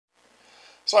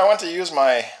So I went to use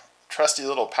my trusty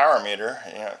little power meter.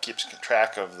 You know, it keeps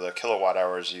track of the kilowatt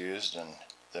hours used and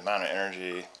the amount of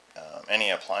energy any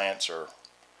appliance or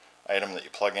item that you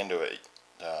plug into it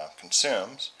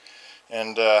consumes.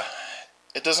 And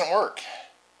it doesn't work.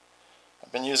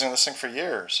 I've been using this thing for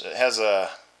years. It has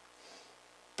a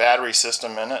battery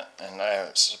system in it, and I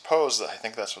suppose that I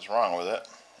think that's what's wrong with it.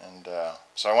 And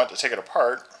so I went to take it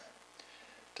apart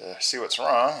to see what's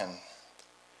wrong, and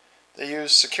they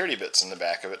use security bits in the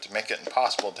back of it to make it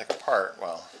impossible to take apart.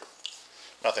 Well,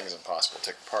 nothing's impossible to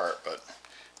take apart, but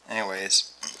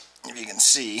anyways, if you can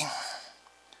see,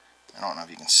 I don't know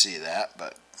if you can see that,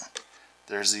 but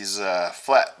there's these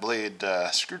flat blade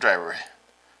screwdriver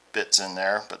bits in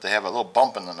there, but they have a little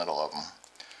bump in the middle of them.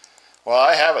 Well,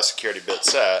 I have a security bit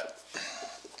set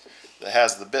that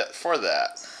has the bit for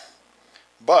that,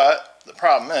 but the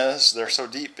problem is they're so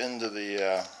deep into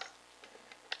the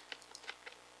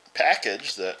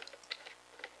package that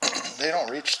they don't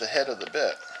reach the head of the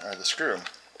bit or the screw.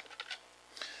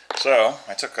 So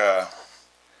I took a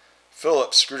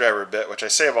Phillips screwdriver bit, which I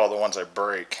save all the ones I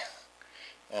break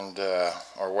and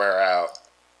or wear out,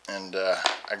 and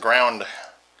I ground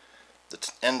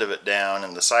the end of it down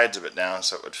and the sides of it down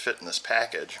so it would fit in this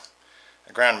package.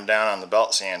 I ground them down on the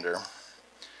belt sander,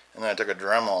 and then I took a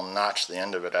Dremel and notched the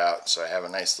end of it out so I have a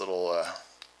nice little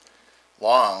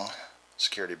long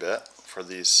security bit for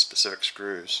these specific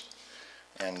screws,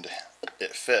 and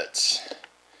it fits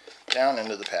down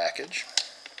into the package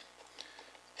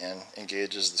and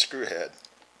engages the screw head.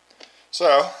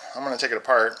 So I'm going to take it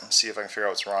apart and see if I can figure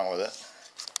out what's wrong with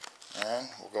it, and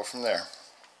we'll go from there.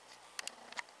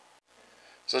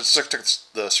 So I just took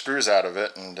the screws out of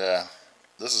it, and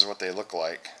this is what they look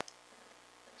like.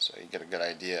 So you get a good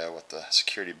idea what the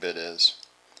security bit is.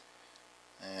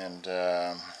 And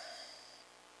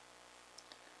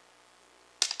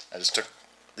I just took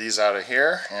these out of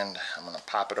here, and I'm going to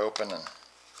pop it open and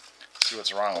see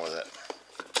what's wrong with it.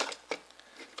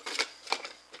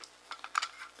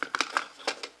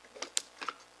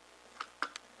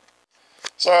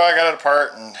 So I got it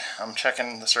apart, and I'm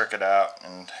checking the circuit out,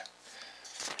 and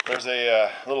there's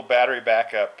a little battery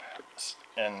backup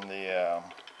in the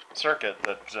circuit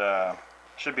that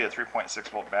should be a 3.6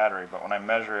 volt battery, but when I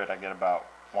measure it I get about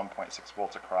 1.6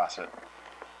 volts across it.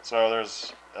 So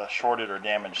there's a shorted or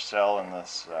damaged cell in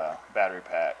this battery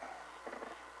pack.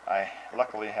 I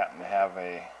luckily happen to have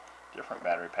a different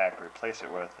battery pack to replace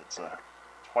it with. It's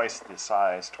twice the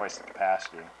size, twice the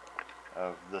capacity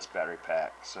of this battery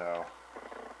pack. So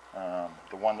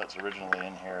the one that's originally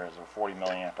in here is a 40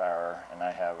 milliamp hour, and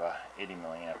I have a 80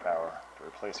 milliamp hour to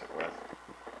replace it with.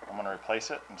 I'm going to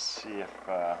replace it and see if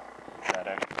that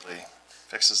actually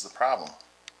fixes the problem.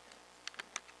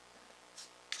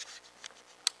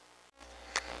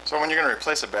 So when you're going to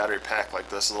replace a battery pack like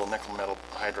this, a little nickel metal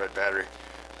hydride battery,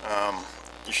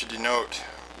 you should denote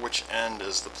which end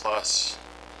is the plus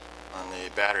on the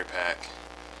battery pack.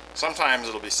 Sometimes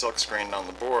it'll be silk screened on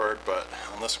the board, but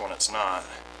on this one it's not.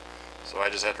 So I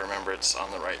just have to remember it's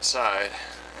on the right side,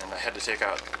 and I had to take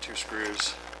out 2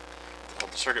 screws,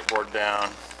 hold the circuit board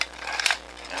down,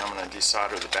 and I'm going to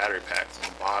desolder the battery pack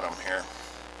from the bottom here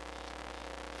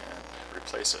and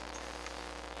replace it.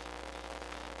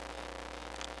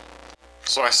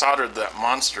 So I soldered that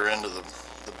monster into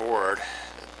the board.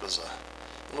 It was a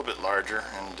little bit larger,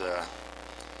 and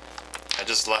I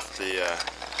just left the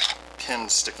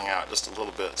pins sticking out just a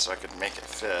little bit so I could make it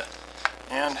fit.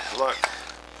 And look,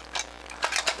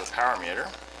 the power meter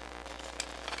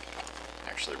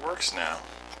actually works now.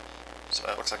 So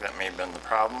that looks like that may have been the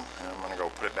problem, and I'm going to go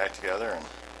put it back together and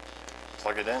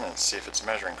plug it in and see if it's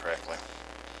measuring correctly.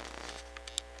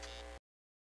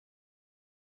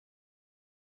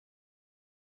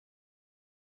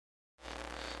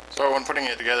 So when putting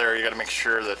it together, you got to make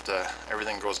sure that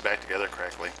everything goes back together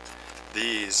correctly.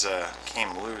 These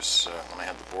came loose when I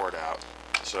had the board out,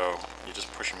 so you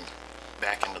just push them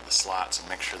back into the slots and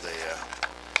make sure they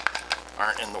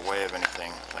aren't in the way of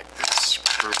anything, like these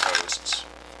screw posts.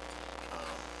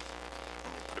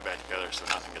 And you put it back together so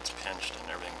nothing gets pinched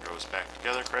and everything goes back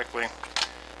together correctly.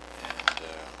 And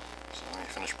so let me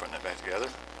finish putting it back together.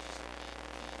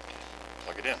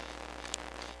 Plug it in.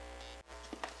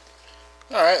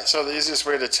 Alright, so the easiest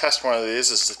way to test one of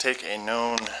these is to take a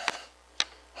known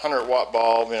 100 watt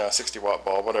bulb, 60 watt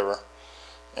bulb, whatever,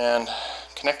 and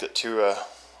connect it to a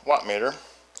watt meter.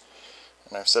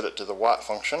 And I've set it to the watt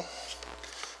function.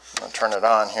 I'm going to turn it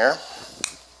on here,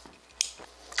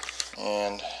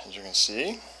 and as you can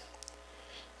see,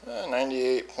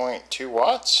 98.2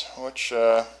 watts, which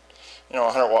a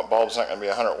 100 watt bulb is not going to be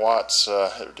 100 watts.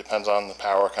 It depends on the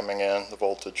power coming in, the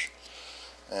voltage,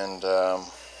 and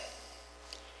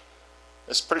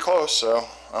it's pretty close, so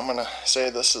I'm going to say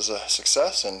this is a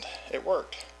success and it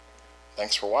worked.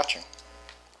 Thanks for watching.